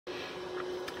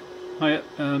Hi,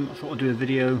 I thought I'd do a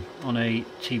video on a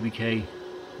TBK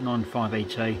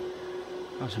 958A,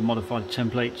 how to modify the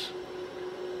templates.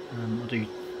 I do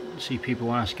see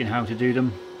people asking how to do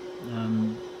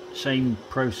them. Same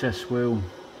process will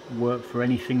work for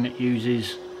anything that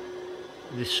uses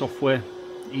this software,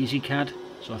 EZcad.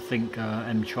 So I think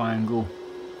M Triangle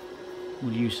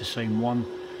will use the same one.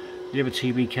 The other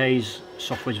TBK's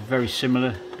software is very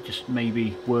similar, just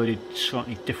maybe worded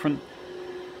slightly different.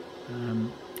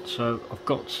 So I've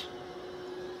got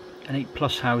an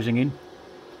 8+ housing in.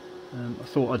 I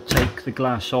thought I'd take the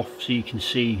glass off so you can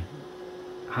see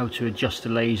how to adjust the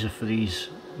laser for these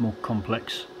more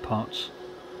complex parts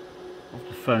of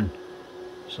the phone.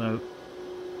 So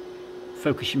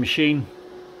focus your machine.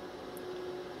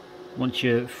 Once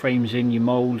your frame's in your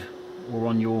mould or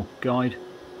on your guide,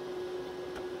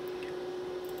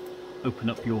 open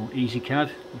up your EZcad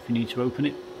if you need to open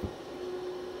it,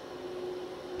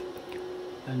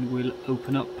 and we'll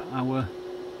open up our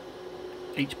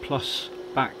 8+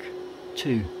 back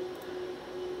 2.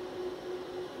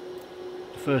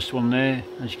 The first one there,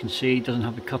 as you can see, doesn't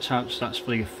have the cutouts. That's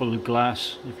for your full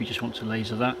glass if you just want to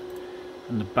laser that,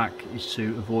 and the back is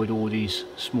to avoid all these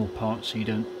small parts so you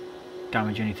don't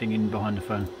damage anything in behind the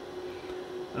phone.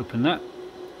 Open that,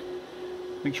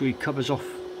 make sure he covers off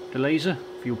the laser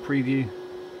for your preview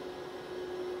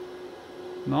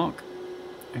mark,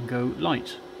 and go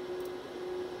light.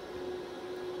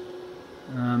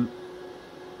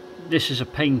 This is a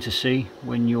pain to see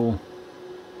when you're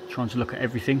trying to look at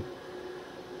everything,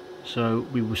 so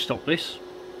we will stop this,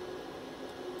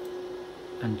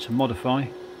 and to modify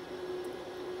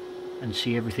and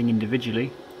see everything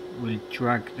individually, we'll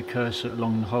drag the cursor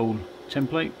along the whole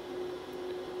template,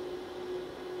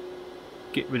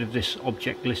 get rid of this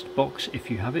object list box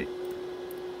if you have it,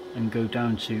 and go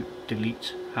down to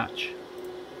delete hatch,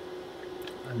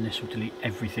 and this will delete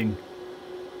everything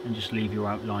and just leave your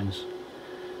outlines.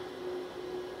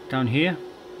 Down here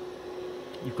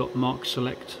you've got mark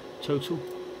select total,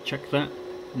 check that.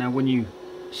 Now when you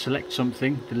select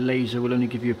something, the laser will only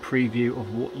give you a preview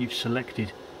of what you've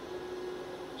selected.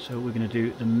 So we're going to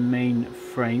do the main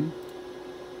frame,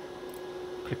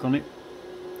 click on it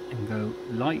and go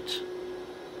light.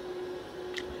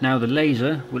 Now the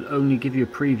laser will only give you a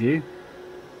preview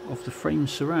of the frame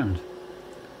surround.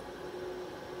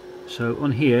 So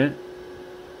on here,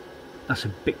 that's a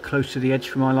bit close to the edge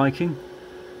for my liking.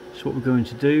 So what we're going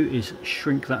to do is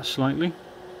shrink that slightly.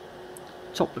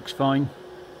 Top looks fine,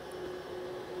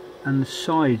 and the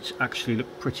sides actually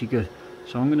look pretty good.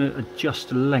 So I'm going to adjust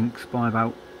the length by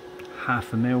about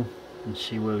 1/2 mil and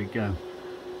see where we go.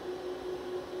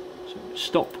 So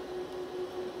stop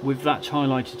with that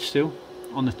highlighted still.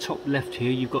 On the top left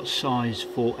here you've got size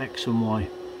for X and Y.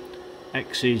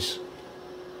 X is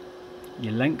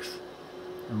your length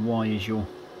and Y is your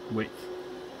width.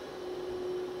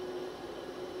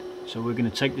 So we're going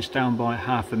to take this down by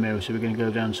 1/2 mil, so we're going to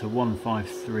go down to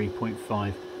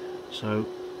 153.5. So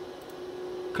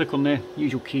click on there,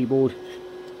 use your keyboard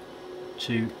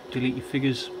to delete your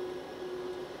figures.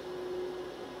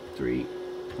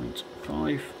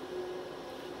 3.5.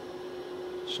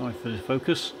 Sorry for the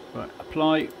focus. Right,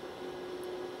 apply,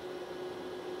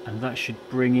 and that should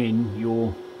bring in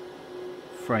your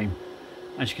frame.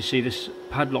 As you can see, this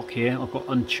padlock here I've got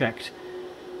unchecked.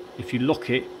 If you lock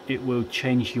it, it will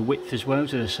change your width as well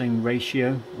to the same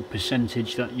ratio or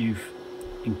percentage that you've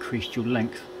increased your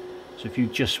length. So if you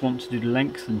just want to do the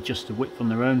length and just the width on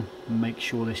their own, make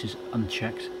sure this is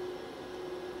unchecked.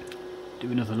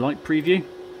 Do another light preview,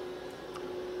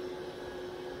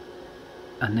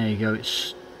 and there you go,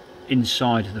 it's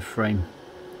inside the frame.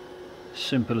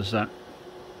 Simple as that.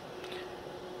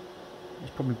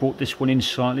 It's probably brought this one in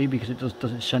slightly because it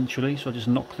does it centrally, so I just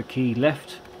knock the key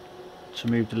left to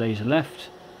move the laser left.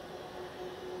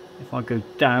 If I go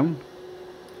down,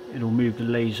 it'll move the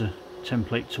laser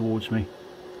template towards me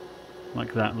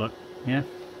like that, look, yeah.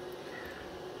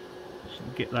 So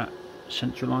get that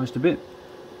centralized a bit.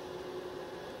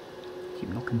 Keep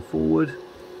knocking forward.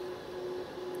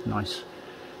 Nice.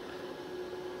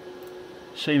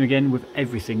 Same again with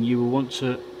everything. You will want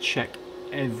to check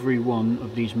every one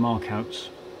of these markouts.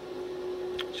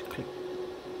 So click,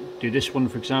 do this one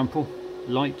for example,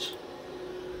 light.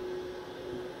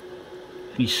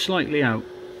 He's slightly out,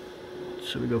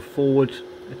 so we go forward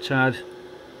a tad,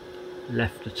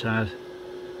 left a tad,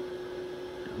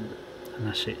 and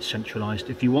that's it, centralized.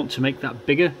 If you want to make that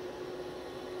bigger,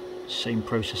 same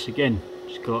process again,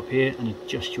 just go up here and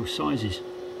adjust your sizes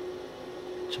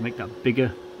to make that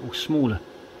bigger or smaller.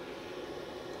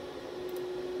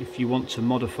 If you want to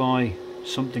modify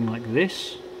something like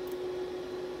this,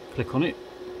 click on it,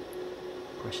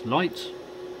 Press light,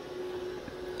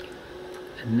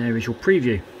 and there is your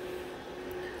preview.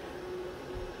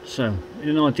 So in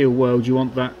an ideal world you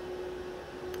want that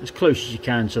as close as you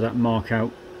can to that mark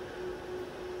out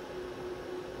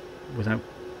without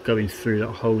going through that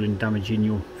hole and damaging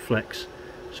your flex.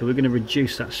 So we're going to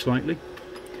reduce that slightly,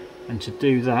 and to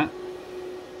do that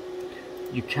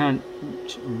you can't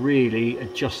really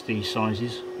adjust these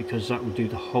sizes because that will do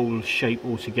the whole shape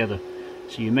altogether.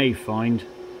 So you may find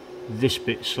this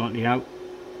bit slightly out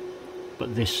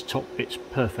but this top bit's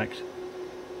perfect.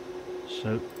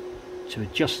 So to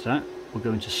adjust that we're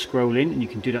going to scroll in, and you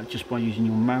can do that just by using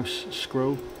your mouse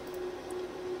scroll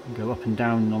and go up and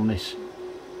down on this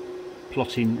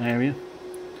plotting area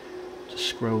to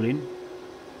scroll in.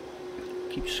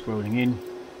 Keep scrolling in,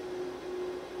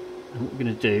 and what we're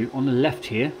going to do on the left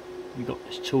here, we've got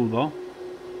this toolbar,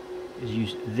 is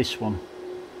use this one,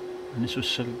 and this will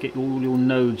sort of get all your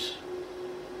nodes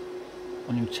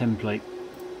on your template.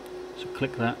 So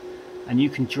click that, and you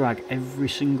can drag every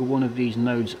single one of these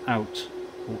nodes out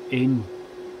or in,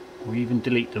 or even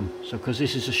delete them. So because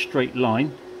this is a straight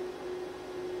line,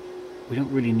 we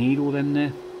don't really need all them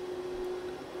there,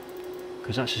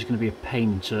 because that's just going to be a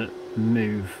pain to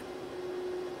move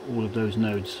all of those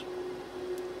nodes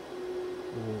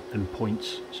and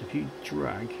points. So if you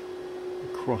drag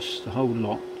across the whole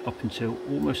lot up until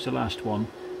almost the last one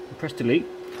and press delete,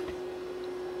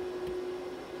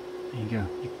 there you go.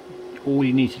 All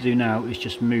you need to do now is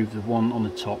just move the one on the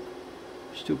top.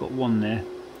 Still got one there.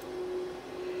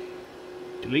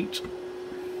 Delete.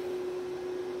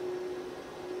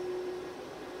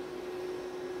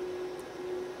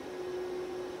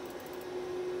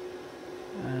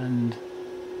 And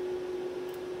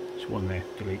there's one there.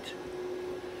 Delete.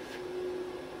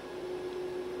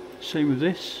 Same with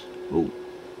this. Oh,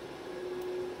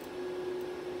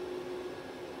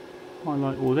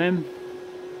 highlight all them.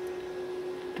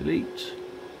 Delete.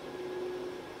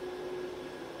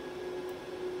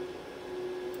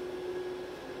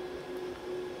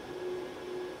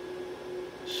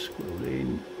 Scroll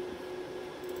in.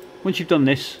 Once you've done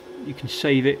this, you can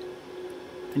save it,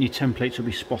 and your templates will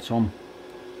be spot on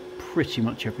pretty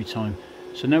much every time.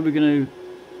 So now we're going to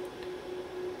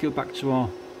go back to our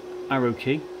arrow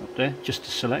key up there just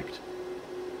to select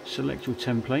your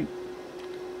template.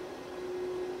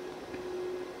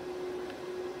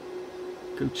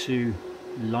 Go to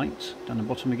light down the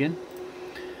bottom again.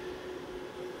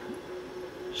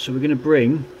 So we're going to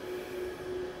bring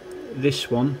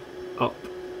this one up.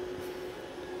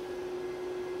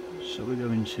 So we're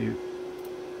going to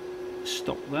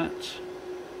stop that.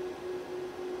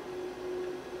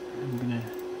 I'm going to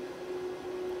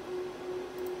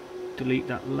delete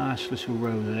that last little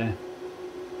row there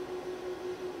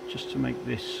just to make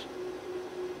this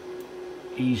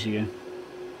easier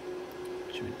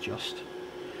to adjust.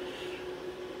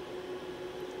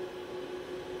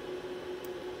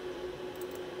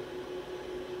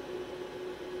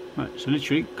 Right, so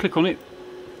literally click on it.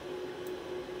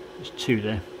 There's two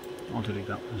there. I'll delete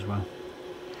that as well.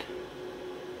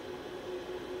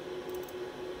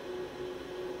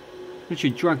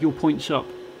 Literally drag your points up.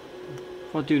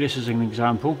 If I do this as an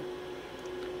example,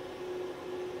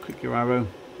 click your arrow,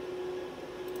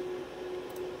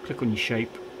 click on your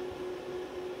shape,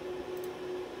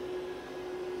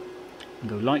 and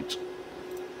go light.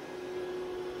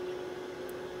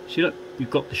 See, look, you've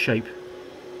got the shape.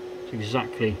 It's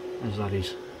exactly as that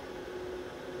is.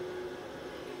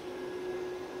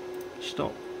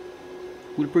 Stop.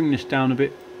 We'll bring this down a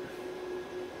bit,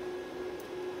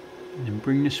 and then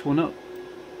bring this one up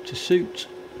to suit.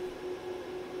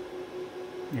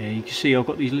 Yeah, you can see I've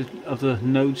got these little other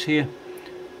nodes here,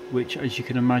 which, as you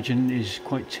can imagine, is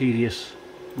quite tedious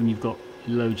when you've got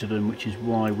loads of them, which is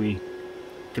why we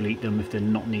delete them if they're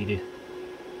not needed.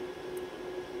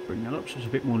 Bring that up so it's a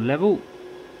bit more level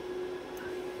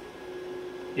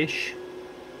ish.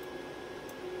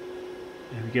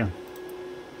 There we go.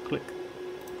 Click.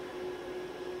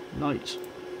 Light.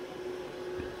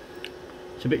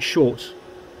 It's a bit short,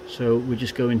 so we're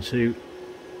just going to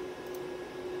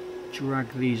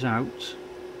drag these out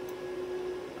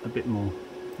a bit more.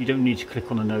 You don't need to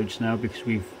click on the nodes now because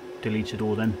we've deleted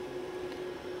all them.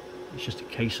 It's just a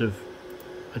case of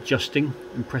adjusting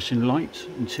and pressing light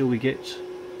until we get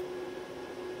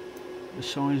the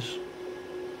size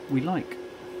we like.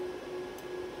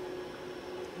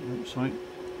 Sorry,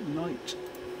 light.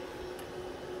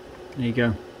 There you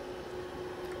go.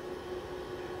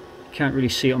 Can't really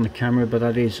see it on the camera, but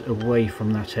that is away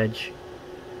from that edge.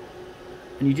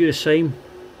 And you do the same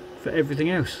for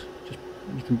everything else. Just,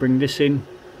 you can bring this in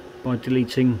by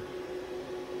deleting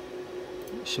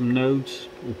some nodes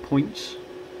or points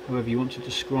however you want to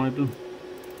describe them.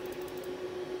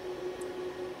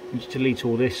 You just delete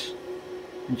all this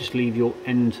and just leave your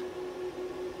end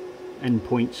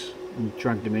points and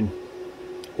drag them in,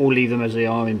 or leave them as they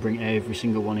are and bring every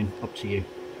single one in, up to you.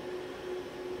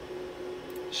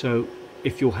 So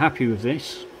if you're happy with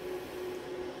this,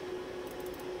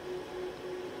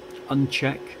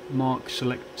 uncheck mark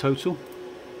select total,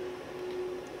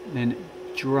 then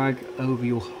drag over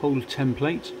your whole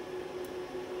template,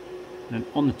 and then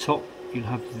on the top you'll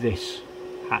have this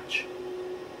hatch.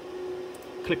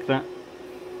 Click that,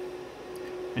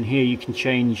 and here you can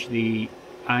change the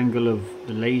angle of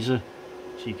the laser,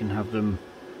 so you can have them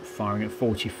firing at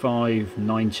 45,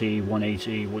 90,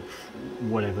 180,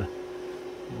 whatever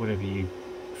you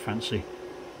fancy.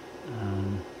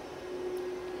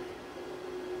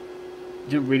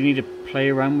 You don't really need to play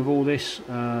around with all this.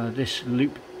 This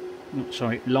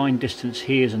line distance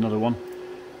here is another one.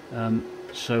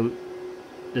 So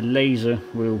the laser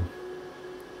will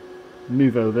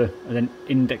move over and then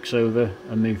index over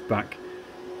and move back.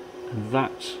 And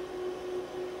that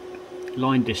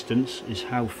line distance is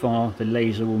how far the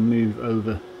laser will move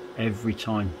over every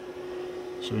time.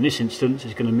 So in this instance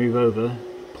it's going to move over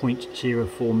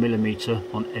 0.04 millimeter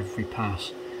on every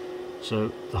pass.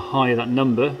 So the higher that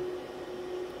number,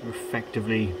 you're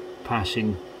effectively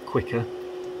passing quicker,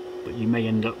 but you may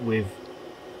end up with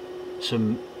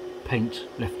some paint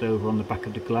left over on the back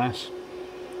of the glass.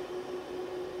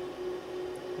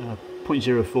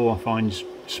 0.04 I find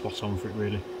spot on for it,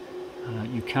 really.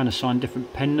 You can assign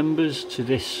different pen numbers to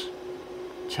this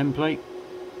template,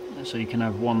 so you can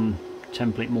have one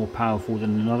template more powerful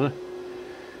than another.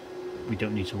 We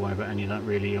don't need to worry about any of that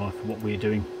really for what we're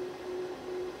doing.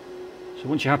 So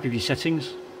once you're happy with your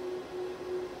settings,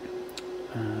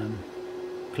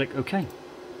 click OK,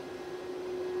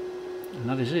 and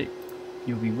that is it.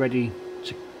 You'll be ready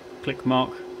to click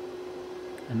mark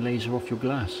and laser off your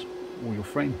glass or your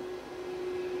frame.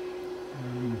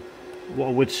 What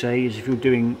I would say is, if you're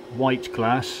doing white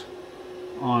glass,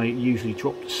 I usually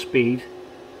drop the speed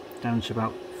down to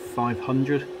about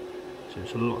 500, so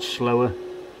it's a lot slower,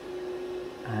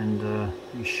 and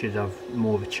you should have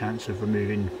more of a chance of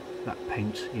removing that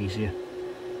paint easier.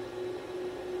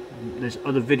 There's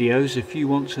other videos if you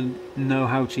want to know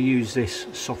how to use this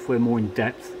software more in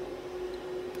depth.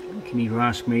 You can either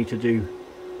ask me to do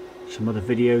some other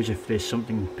videos if there's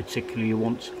something particular you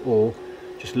want, or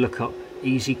just look up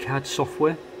EZcad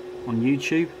software on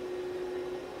YouTube.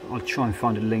 I'll try and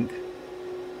find a link,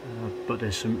 but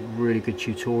there's some really good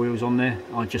tutorials on there.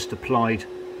 I just applied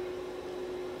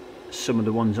some of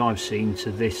the ones I've seen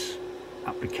to this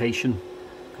application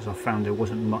because I found there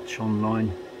wasn't much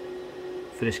online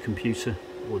for this computer,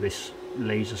 or this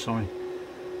laser, sorry.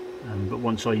 But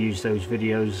once I used those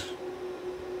videos,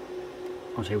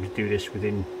 I was able to do this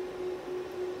within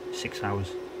 6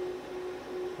 hours.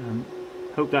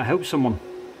 Hope that helps someone.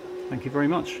 Thank you very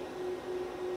much.